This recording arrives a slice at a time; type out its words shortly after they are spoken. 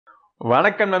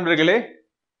வணக்கம் நண்பர்களே,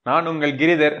 நான் உங்கள்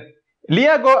கிரிதர்.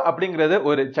 லியாகோ அப்படிங்கிறது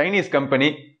ஒரு சைனீஸ் கம்பெனி.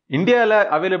 இந்தியாவில்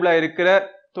அவைலபிளா இருக்கிற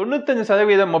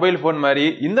 95% மொபைல் போன் மாதிரி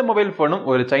இந்த மொபைல் போனும்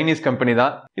ஒரு சைனீஸ் கம்பெனி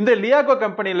தான். இந்த லியாகோ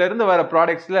கம்பெனில இருந்து வர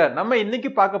ப்ராடக்ட்ஸ்ல நம்ம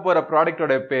இன்னைக்கு பார்க்க போற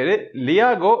ப்ராடக்டோட பேரு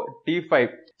லியாகோ T5.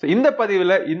 இந்த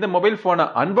பதிவுல இந்த மொபைல் போனை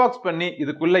அன்பாக்ஸ் பண்ணி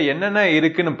இதுக்குள்ள என்னென்ன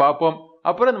இருக்குன்னு பார்ப்போம்.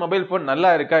 அப்புறம் இந்த மொபைல் போன்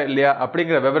நல்லா இருக்கா இல்லையா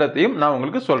அப்படிங்கிற விவரத்தையும் நான்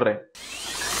உங்களுக்கு சொல்றேன்.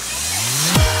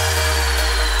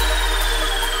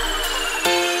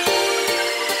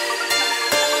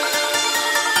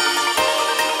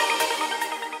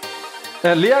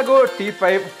 லியாகோ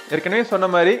T5 ஏற்கனவே சொன்ன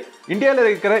மாதிரி இந்தியாவில்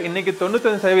இருக்கிற இன்னைக்கு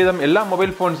 95% எல்லா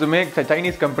மொபைல் போன்ஸுமே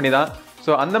சைனீஸ் கம்பெனி தான்.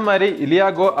 ஸோ அந்த மாதிரி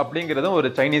லியாகோ அப்படிங்கிறதும் ஒரு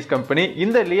சைனீஸ் கம்பெனி.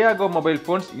 இந்த லியாகோ மொபைல்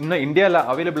போன்ஸ் இன்னும் இந்தியாவில்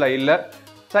அவைலபிளாக இல்லை.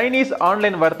 சைனீஸ்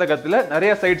ஆன்லைன் வர்த்தகத்தில்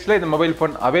நிறைய சைட்ஸில் இந்த மொபைல்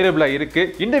ஃபோன் அவைலபிளாக இருக்கு.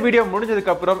 இந்த வீடியோ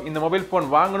முடிஞ்சதுக்கு அப்புறம் இந்த மொபைல் ஃபோன்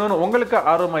வாங்கணும்னு உங்களுக்கு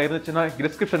ஆர்வமாக இருந்துச்சுன்னா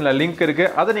டிஸ்கிரிப்ஷனில் லிங்க் இருக்கு,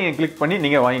 அதை நீங்கள் கிளிக் பண்ணி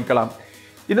நீங்கள் வாங்கிக்கலாம்.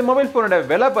 இந்த மொபைல் போனோட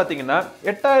விலை பார்த்தீங்கன்னா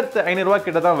 8500 ரூபா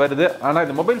கிட்ட தான் வருது. ஆனால்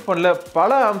இந்த மொபைல் ஃபோனில்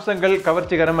பல அம்சங்கள்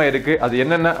கவர்ச்சிகரமாக இருக்கு. அது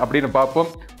என்னென்ன அப்படின்னு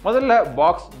பார்ப்போம். முதல்ல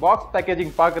பாக்ஸ்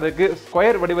பேக்கேஜிங் பார்க்கறதுக்கு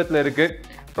ஸ்கொயர் வடிவத்தில் இருக்கு.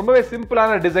 ரொம்பவே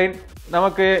சிம்பிளான டிசைன்.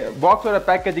 நமக்கு பாக்ஸோட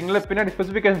பேக்கேஜிங்ல பின்னாடி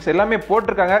ஸ்பெசிஃபிகேஷன்ஸ் எல்லாமே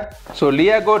போட்டிருக்காங்க. ஸோ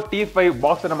லியாகோ T5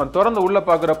 பாக்ஸை நம்ம திறந்து உள்ள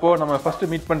பார்க்குறப்போ நம்ம ஃபர்ஸ்ட்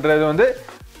மீட் பண்றது வந்து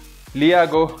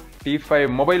லியாகோ T5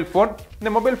 மொபைல் ஃபோன். இந்த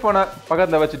மொபைல் ஃபோனை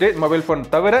பக்கத்தில் வச்சுட்டு மொபைல் ஃபோன்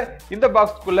தவிர இந்த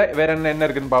பாக்ஸுக்குள்ள வேற என்ன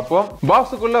இருக்குன்னு பார்ப்போம்.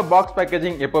 பாக்ஸுக்குள்ள பாக்ஸ்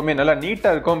பேக்கேஜிங் எப்பவுமே நல்லா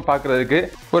நீட்டாக இருக்கும் பார்க்கறதுக்கு.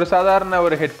 ஒரு சாதாரண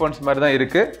ஒரு ஹெட்ஃபோன்ஸ் மாதிரி தான்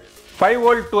இருக்கு. 5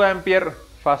 வோல்ட் 2 ஆம்பியர்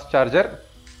ஃபாஸ்ட் சார்ஜர்.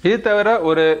 இது தவிர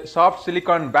ஒரு சாஃப்ட்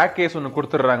சிலிகான் பேக் கேஸ் ஒன்று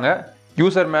கொடுத்துட்றாங்க.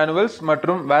 யூசர் மேனுவல்ஸ்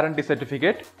மற்றும் வாரண்டி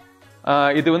சர்டிஃபிகேட்.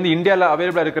 இது வந்து இந்தியாவில்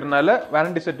அவைலபிளாக இருக்கிறதுனால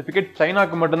வாரண்டி சர்டிஃபிகேட்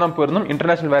சைனாக்கு மட்டும்தான் பொருந்தும்,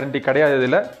 இன்டர்நேஷனல் வாரண்டி கிடையாது.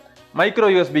 இதில் மைக்ரோ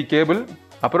யூஎஸ்பி கேபிள்,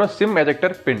 அப்புறம் சிம்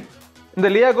எஜெக்டர் பின். இந்த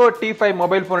லியாகோ T5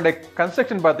 மொபைல் ஃபோனுடைய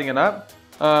கன்ஸ்ட்ரக்ஷன் பார்த்தீங்கன்னா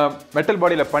மெட்டல்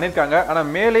பாடியில் பண்ணியிருக்காங்க. ஆனால்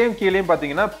மேலேயும் கீழேயும்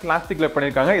பார்த்தீங்கன்னா பிளாஸ்டிக்கில்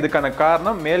பண்ணியிருக்காங்க. இதுக்கான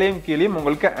காரணம் மேலேயும் கீழேயும்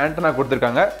உங்களுக்கு ஆண்டனா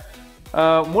கொடுத்துருக்காங்க.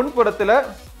 முன்புறத்தில்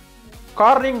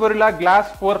கார்னிங் கொரில்லா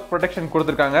கிளாஸ் 4 ப்ரொடெக்ஷன்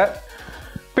கொடுத்துருக்காங்க.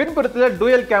 பின்புறத்தில்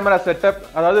டூயல் கேமரா செட்டப்,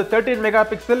 அதாவது 13 mega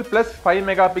pixel plus 5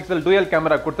 mega pixel dual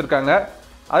camera கொடுத்துருக்காங்க.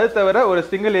 அது தவிர ஒரு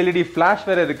சிங்கிள் எல்இடி ஃபிளாஷ்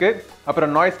வேற இருக்கு.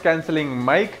 அப்புறம் noise cancelling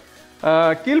mic,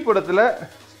 கீழ்ப்புறத்தில்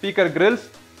speaker Grylls,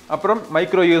 அப்புறம்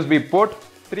micro USB board,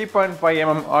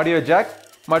 3.5mm audio jack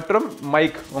மற்றும்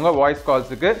மைக் உங்கள் வாய்ஸ்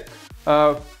கால்ஸுக்கு.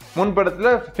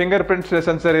 முன்புறத்தில் ஃபிங்கர் பிரிண்ட்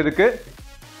சென்சர் இருக்கு.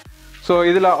 ஸோ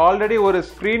இதில் ஆல்ரெடி ஒரு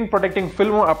ஸ்க்ரீன் ப்ரொடெக்டிங்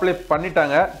ஃபில்மும் அப்ளை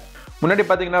பண்ணிட்டாங்க. முன்னாடி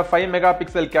பார்த்தீங்கன்னா 5 mega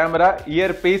pixel camera,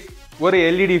 year piece, ஒரு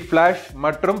எல்இடி ஃபிளாஷ்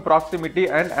மற்றும் proximity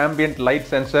and ambient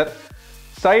light sensor.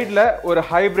 சைடில் ஒரு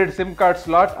ஹைபிரிட் சிம் கார்டு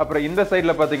ஸ்லாட். அப்புறம் இந்த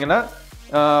சைடில் பார்த்தீங்கன்னா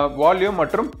வால்யூம்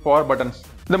மற்றும் பவர் பட்டன்ஸ்.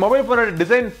 இந்த மொபைல் ஃபோனோட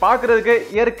டிசைன் பார்க்கறதுக்கு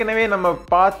ஏற்கனவே நம்ம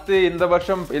பார்த்து இந்த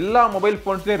வருஷம் எல்லா மொபைல்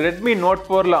ஃபோன்ஸ்லையும் ரெட்மி நோட்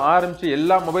 4ல ஆரம்பிச்சு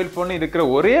எல்லா மொபைல் ஃபோனும் இருக்கிற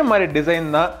ஒரே மாதிரி டிசைன்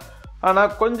தான்.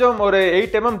 ஆனால் கொஞ்சம் ஒரு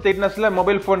 8mm திக்னஸ்ல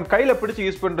மொபைல் ஃபோன் கையில் பிடிச்சி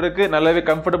யூஸ் பண்ணுறதுக்கு நல்லாவே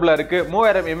கம்ஃபர்டபுளாக இருக்கு.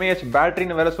 3000 mAh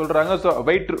பேட்டரின்னு வேற சொல்றாங்க. ஸோ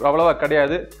வெயிட் அவ்வளவா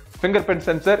கிடையாது. ஃபிங்கர் பிரிண்ட்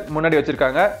சென்சர் முன்னாடி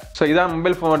வச்சிருக்காங்க. ஸோ இதான்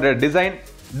மொபைல் ஃபோனோட டிசைன்.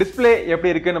 டிஸ்பிளே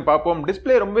எப்படி இருக்குன்னு பார்ப்போம்.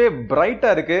 டிஸ்பிளே ரொம்பவே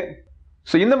பிரைட்டாக இருக்கு.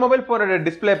 ஸோ இந்த மொபைல் ஃபோனோட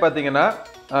டிஸ்பிளே பார்த்தீங்கன்னா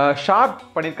ஷார்ப்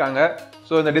பண்ணியிருக்காங்க.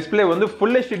 ஸோ இந்த டிஸ்பிளே வந்து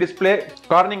full HD display,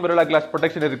 Corning gorilla class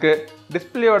protection இருக்கு.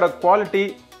 டிஸ்பிளேயோட குவாலிட்டி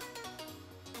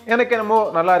எனக்கு என்னமோ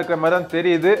நல்லா இருக்கிற மாதிரி தான்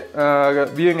தெரியுது.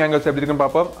 வியூயிங் ஆங்கிள்ஸ் எப்படி இருக்குன்னு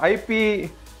பார்ப்போம்.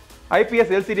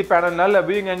 ஐபிஎஸ் எல்சிடி பேனல்னால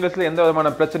வியூயிங் ஆங்கிள்ஸில் எந்த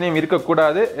விதமான பிரச்சனையும்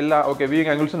இருக்கக்கூடாது. எல்லாம் ஓகே,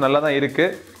 வியூயிங் ஆங்கிள்ஸும் நல்லா தான் இருக்கு.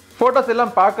 ஃபோட்டோஸ்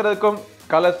எல்லாம் பார்க்கறதுக்கும்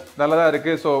கலர்ஸ் நல்லா தான்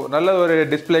இருக்கு. ஸோ நல்ல ஒரு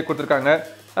டிஸ்பிளே கொடுத்துருக்காங்க.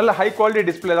 நல்ல ஹை குவாலிட்டி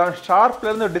டிஸ்பிளே தான். ஷார்ப்ல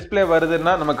இருந்து டிஸ்பிளே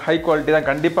வருதுன்னா நமக்கு ஹை குவாலிட்டி தான்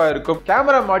கண்டிப்பா இருக்கும்.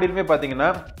 கேமரா மாடியூலுமே பாத்தீங்கன்னா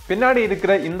பின்னாடி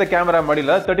இருக்கிற இந்த camera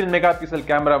மாடியூல 13 mega pixel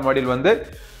camera module வந்து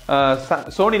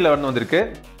சோனில வந்திருக்கு.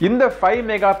 இந்த 5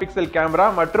 மெகா பிக்சல் கேமரா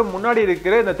மற்றும் முன்னாடி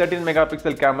இருக்கிற இந்த 13 மெகா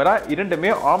பிக்சல் கேமரா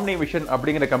இரண்டுமே ஆம்னி விஷன்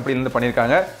அப்படிங்கிற கம்பெனில இருந்து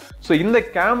பண்ணியிருக்காங்க. ஸோ இந்த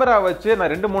கேமரா வச்சு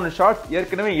நான் 2-3 ஷார்ட்ஸ்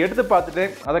ஏற்கனவே எடுத்து பார்த்துட்டு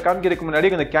அதை காமிக்கிறதுக்கு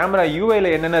முன்னாடி இந்த கேமரா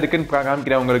யூஐல என்னென்ன இருக்குன்னு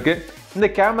காமிக்கிறேன் உங்களுக்கு. இந்த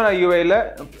கேமரா யூஐல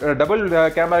டபுள்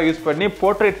கேமரா யூஸ் பண்ணி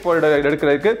போர்ட்ரேட் போட்டோ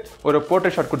எடுக்கிறதுக்கு ஒரு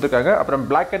போர்ட்ரேட் ஷாட் கொடுத்துருக்காங்க. அப்புறம்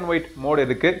பிளாக் அண்ட் ஒயிட் மோட்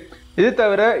இருக்கு. இது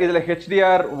தவிர இதுல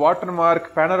HDR, water mark,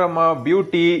 பேனோரமா,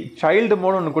 beauty, child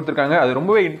mode ஒன்று கொடுத்துருக்காங்க. அது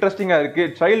ரொம்பவே இன்ட்ரெஸ்டிங்கா இருக்கு.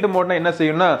 சைல்டு மோட்னா என்ன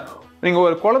செய்யும்னா, நீங்க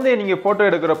ஒரு குழந்தைய நீங்க போட்டோ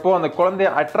எடுக்கிறப்போ அந்த குழந்தைய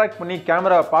அட்ராக்ட் பண்ணி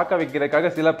கேமரா பார்க்க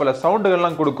வைக்கிறதுக்காக சில பல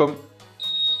சவுண்டுகள்லாம் கொடுக்கும்.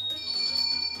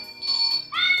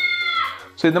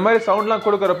 ஸோ இந்த மாதிரி சவுண்ட்லாம்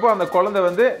கொடுக்குறப்போ அந்த குழந்தை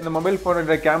வந்து இந்த மொபைல்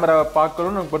ஃபோனோட கேமராவை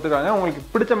பார்க்கணும்னு கொடுத்துருக்காங்க. உங்களுக்கு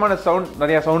பிடிச்சமான சவுண்ட்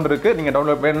நிறைய சவுண்ட் இருக்கு. நீங்க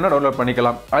டவுன்லோட் வேணும்னா டவுன்லோட்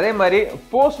பண்ணிக்கலாம். அதே மாதிரி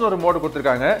போஸ்ட்னு ஒரு மோடு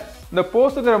கொடுத்துருக்காங்க. இந்த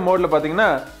போஸ்ட்ங்கிற மோட்ல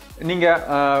பாத்தீங்கன்னா நீங்க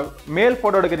மேல்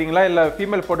போட்டோ எடுக்கிறீங்களா இல்ல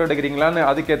ஃபீமேல் போட்டோ எடுக்கிறீங்களான்னு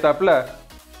அதுக்கேத்தாப்புல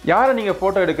யாரை நீங்க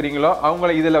போட்டோ எடுக்கிறீங்களோ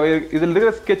அவங்கள இதுல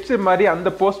இருக்கிற ஸ்கெட்ச் மாதிரி அந்த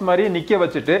போஸ்ட் மாதிரி நிக்க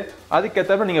வச்சுட்டு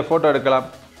அதுக்கேத்தாப்புல நீங்க போட்டோ எடுக்கலாம்.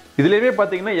 இதுலயே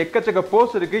பாத்தீங்கன்னா எக்கச்சக்க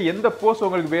போஸ் இருக்கு. எந்த போஸ்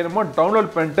உங்களுக்கு வேணுமோ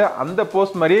டவுன்லோட் பண்ணிட்டு அந்த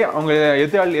போஸ் மாதிரி அவங்க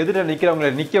எதிர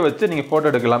நிக்கிறவங்களை நிக்க வச்சு நீங்க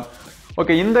போட்டோ எடுக்கலாம்.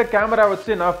 ஓகே, இந்த கேமரா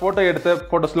வச்சு நான் போட்டோ எடுத்த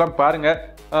போட்டோஸ்லாம் பாருங்க.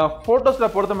 போட்டோஸ்ல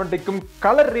பொறுத்த மட்டும்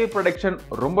கலர் ரீப்ரொடக்ஷன்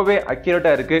ரொம்பவே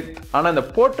அக்யூரேட்டா இருக்கு. ஆனா இந்த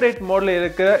போர்ட்ரேட் மோட்ல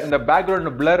இருக்கிற இந்த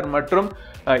பேக்ரவுண்ட் பிளர் மற்றும்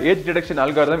ஏஜ் டிடெக்ஷன்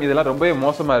அல்காரிதம் இதெல்லாம் ரொம்பவே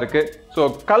மோசமா இருக்கு. ஸோ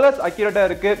கலர்ஸ் அக்யூரேட்டா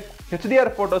இருக்கு.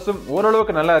 ஹெச்டிஆர் போட்டோஸும்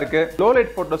ஓரளவுக்கு நல்லா இருக்கு. லோ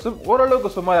லைட் போட்டோஸும்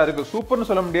ஓரளவுக்கு சுமாரா இருக்கு. சூப்பர்னு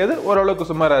சொல்ல முடியாது, ஓரளவுக்கு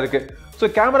சுமாரா இருக்கு. ஸோ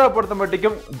கேமரா பொறுத்த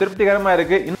மட்டும் திருப்திகரமா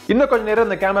இருக்கு. இன்னும் கொஞ்ச நேரம்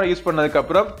இந்த கேமரா யூஸ் பண்ணதுக்கு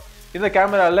அப்புறம் இந்த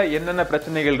கேமரால என்னென்ன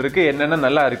பிரச்சனைகள் இருக்கு, என்னென்ன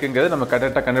நல்லா இருக்குங்கிறது நம்ம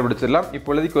கரெக்டாக கண்டுபிடிச்சிடலாம்.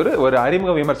 இப்பொழுதுக்கு ஒரு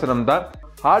அறிமுக விமர்சனம் தான்.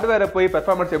 ஹார்ட்வேரை போய்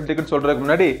பெர்ஃபார்மன்ஸ் எப்படி இருக்குன்னு சொல்றதுக்கு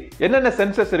முன்னாடி என்னென்ன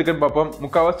சென்சர்ஸ் இருக்குன்னு பார்ப்போம்.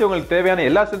 முக்கால்வாசி உங்களுக்கு தேவையான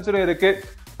எல்லா சென்சரும் இருக்கு.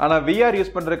 ஆனா VR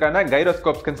யூஸ் பண்றதுக்கான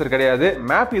கைரோஸ்கோப் சென்சர் கிடையாது.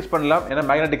 மேப் யூஸ் பண்ணலாம், ஏன்னா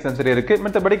மேக்னெட்டிக் சென்சர் இருக்கு.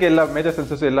 மற்றபடிக்கு எல்லா மேஜர்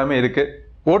சென்சர்ஸ் எல்லாமே இருக்கு.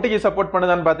 ஓடிஜி சப்போர்ட்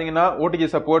பண்ணுதான்னு பாத்தீங்கன்னா ஓடிஜி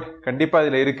சப்போர்ட் கண்டிப்பா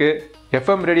இதுல இருக்கு.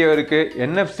 FM ரேடியோ இருக்கு.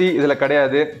 NFC இதுல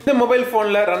கிடையாது. இந்த மொபைல்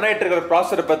போன்ல ரன் ஆயிட்டு இருக்கிற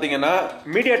ப்ராசஸர் பாத்தீங்கன்னா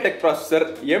MediaTek ப்ராசஸர்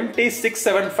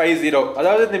MT6750.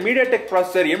 அதாவது இந்த MediaTek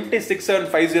ப்ராசஸர்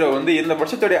MT6750 வந்து இந்த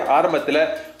வருஷத்துடைய ஆரம்பத்துல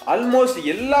ஆல்மோஸ்ட்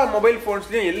எல்லா மொபைல்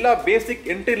போன்ஸ்லயும், எல்லா பேசிக்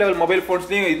என்ட்ரி லெவல் மொபைல்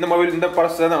போன்ஸ்லயும் இந்த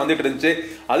ப்ராசஸர் தான் வந்துட்டு இருந்துச்சு.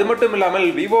 அது மட்டும் இல்லாமல்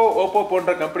விவோ, ஓப்போ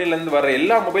போன்ற கம்பெனில இருந்து வர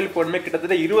எல்லா மொபைல் போனுமே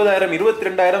கிட்டத்தட்ட 20,000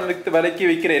 22,000 விலைக்கு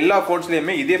விற்கிற எல்லா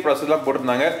போன்ஸ்லயுமே இதே ப்ராசஸர் தான்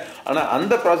போட்டிருந்தாங்க. ஆனா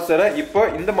அந்த ப்ராசஸரை இப்போ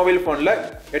இந்த மொபைல் போன்ல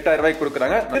 8,000 ரூபாய்க்கு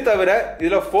கொடுக்குறாங்க. இது தவிர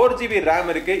இதுல 4GB RAM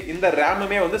இருக்கு. இந்த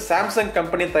ரேமுமே வந்து Samsung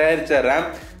company தயாரிச்ச RAM.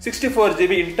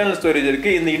 64GB internal storage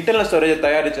இருக்கு. இந்த இன்டர்னல் ஸ்டோரேஜ்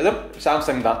தயாரிச்சதும்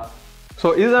சாம்சங் தான். ஸோ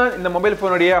இதுதான் இந்த மொபைல்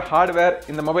ஃபோனுடைய ஹார்ட்வேர்.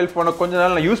 இந்த மொபைல் ஃபோனை கொஞ்ச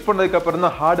நாள் நான் யூஸ் பண்ணதுக்கு அப்புறம்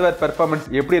தான் ஹார்ட்வேர் பெர்ஃபார்மன்ஸ்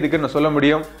எப்படி இருக்குன்னு நான் சொல்ல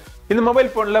முடியும். இந்த மொபைல்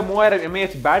ஃபோனில் 3000 mAh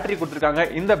பேட்டரி கொடுத்துருக்காங்க.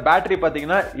 இந்த பேட்டரி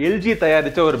பார்த்தீங்கன்னா LG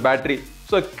தயாரித்த ஒரு பேட்டரி.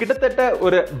 ஸோ கிட்டத்தட்ட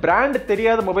ஒரு பிராண்ட்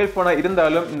தெரியாத மொபைல் ஃபோனாக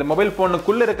இருந்தாலும் இந்த மொபைல்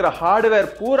ஃபோனுக்குள்ளே இருக்கிற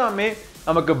ஹார்ட்வேர் பூராமே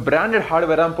நமக்கு பிராண்டட்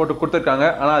ஹார்ட்வேர் தான் போட்டு கொடுத்துருக்காங்க.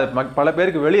 ஆனால் அது பல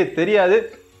பேருக்கு வெளியே தெரியாது.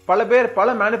 பல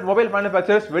மொபைல்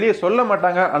மேனுஃபேக்சரர்ஸ் வெளியே சொல்ல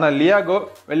மாட்டாங்க. ஆனால் லியாகோ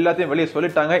எல்லாத்தையும் வெளியே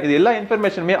சொல்லிட்டாங்க. இது எல்லா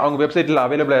இன்ஃபர்மேஷனுமே அவங்க வெப்சைட்டில்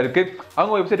அவைலபிளாக இருக்கு.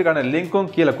 அவங்க வெப்சைட்டுக்கான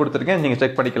லிங்க்கும் கீழே கொடுத்துருக்கேன், நீங்கள்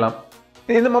செக் பண்ணிக்கலாம்.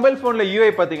 இந்த மொபைல் ஃபோனில்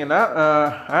UI பார்த்தீங்கன்னா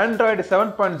ஆண்ட்ராய்டு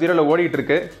 7.0 ஓடிட்டு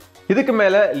இருக்கு. இதுக்கு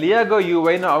மேலே லியாகோ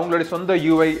UIன்னு அவங்களுடைய சொந்த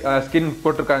UI ஸ்கின்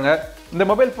போட்டிருக்காங்க. இந்த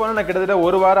மொபைல் ஃபோனை நான் கிட்டத்தட்ட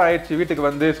ஒரு வாரம் ஆயிடுச்சு வீட்டுக்கு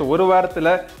வந்து. ஸோ ஒரு வாரத்தில்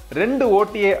 2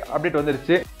 OTA அப்டேட்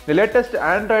வந்துருச்சு. இந்த latest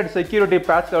Android security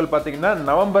patch level பார்த்தீங்கன்னா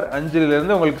நவம்பர்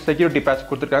 5 உங்களுக்கு செக்யூரிட்டி பேட்ச்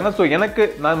கொடுத்துருக்காங்க. ஸோ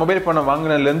நான் மொபைல் ஃபோனை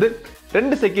வாங்கினதுலேருந்து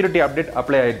 2 செக்யூரிட்டி அப்டேட்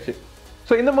அப்ளை ஆயிடுச்சு.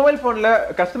 ஸோ இந்த மொபைல் ஃபோனில்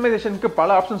கஸ்டமைசேஷனுக்கு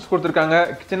பல ஆப்ஷன்ஸ் கொடுத்துருக்காங்க.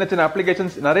 சின்ன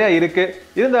அப்ளிகேஷன்ஸ் நிறைய இருக்கு.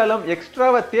 இருந்தாலும்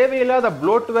எக்ஸ்ட்ராவாக தேவையில்லாத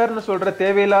ப்ளோட்வேர்னு சொல்கிற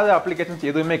தேவையில்லாத அப்ளிகேஷன்ஸ்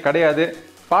எதுவுமே கிடையாது.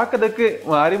 பார்க்கறதுக்கு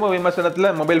அறிமுக விமர்சனத்தில்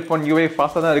மொபைல் ஃபோன் UI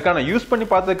ஃபாஸ்ட்டாக தான் இருக்குது. ஆனால் யூஸ் பண்ணி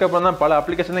பார்த்ததுக்கு அப்புறம் தான், பல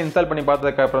அப்ளிகேஷன்லாம் இன்ஸ்டால் பண்ணி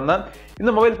பார்த்ததுக்கு அப்புறம் தான்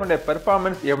இந்த மொபைல் ஃபோனுடைய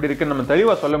பெர்ஃபார்மன்ஸ் எப்படி இருக்குன்னு நம்ம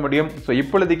தெளிவாக சொல்ல முடியும். ஸோ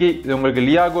இப்பொழுதைக்கு இது உங்களுக்கு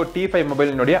லியாகோ T5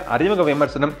 மொபைலினுடைய அறிமுக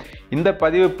விமர்சனம். இந்த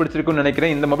பதிவு பிடிச்சிருக்குன்னு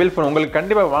நினைக்கிறேன். இந்த மொபைல் ஃபோன் உங்களுக்கு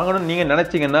கண்டிப்பாக வாங்கணும்னு நீங்கள்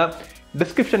நினைச்சீங்கன்னா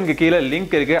டிஸ்கிரிப்ஷனுக்கு கீழே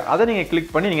லிங்க் இருக்கு. அதை நீங்கள்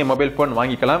கிளிக் பண்ணி நீங்கள் மொபைல் ஃபோன்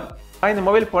வாங்கிக்கலாம். இந்த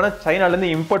மொபைல் ஃபோனை சைனாலேருந்து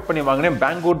இம்போர்ட் பண்ணி வாங்கினேன்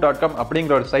banggood.com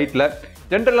அப்படிங்கிற ஒரு சைட்டில்.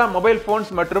 ஜென்ரலாக மொபைல் ஃபோன்ஸ்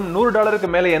மற்றும் $100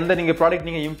 மேலே எந்த நீங்கள் ப்ராடக்ட்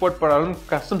நீங்கள் இம்போர்ட் பண்ணாலும்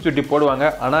கஸ்டம்ஸ் டியூட்டி போடுவாங்க.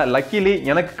 ஆனால் லக்கிலி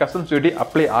எனக்கு கஸ்டம்ஸ் டியூட்டி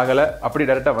அப்ளை ஆகலை. அப்படி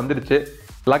டேரெக்டாக வந்துடுச்சு.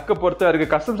 லக்கை பொறுத்தா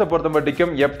இருக்குது. கஸ்டம்ஸை பொறுத்த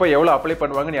மட்டும் எப்போ எவ்வளோ அப்ளை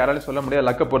பண்ணுவாங்கன்னு யாராலும் சொல்ல முடியாது.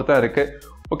 லக்கை பொறுத்தா இருக்குது.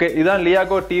 ஓகே, இதான்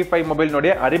லியாகோ T5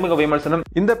 மொபைலினுடைய அறிமுக விமர்சனம்.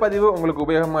 இந்த பதிவு உங்களுக்கு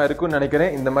உபயோகமாக இருக்கும்னு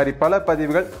நினைக்கிறேன். இந்த மாதிரி பல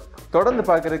பதிவுகள் தொடர்ந்து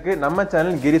பார்க்கறதுக்கு நம்ம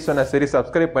சேனல் GiriSonnaSeri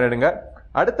சப்ஸ்கிரைப் பண்ணிடுங்க.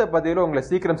 அடுத்த பதிவில் உங்களை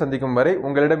சீக்கிரம் சந்திக்கும் வரை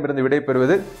உங்களிடமிருந்து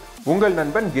விடைபெறுவது உங்கள்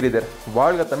நண்பன் கிரிதர்.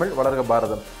 வாழ்க தமிழ், வளர்க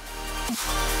பாரதம்.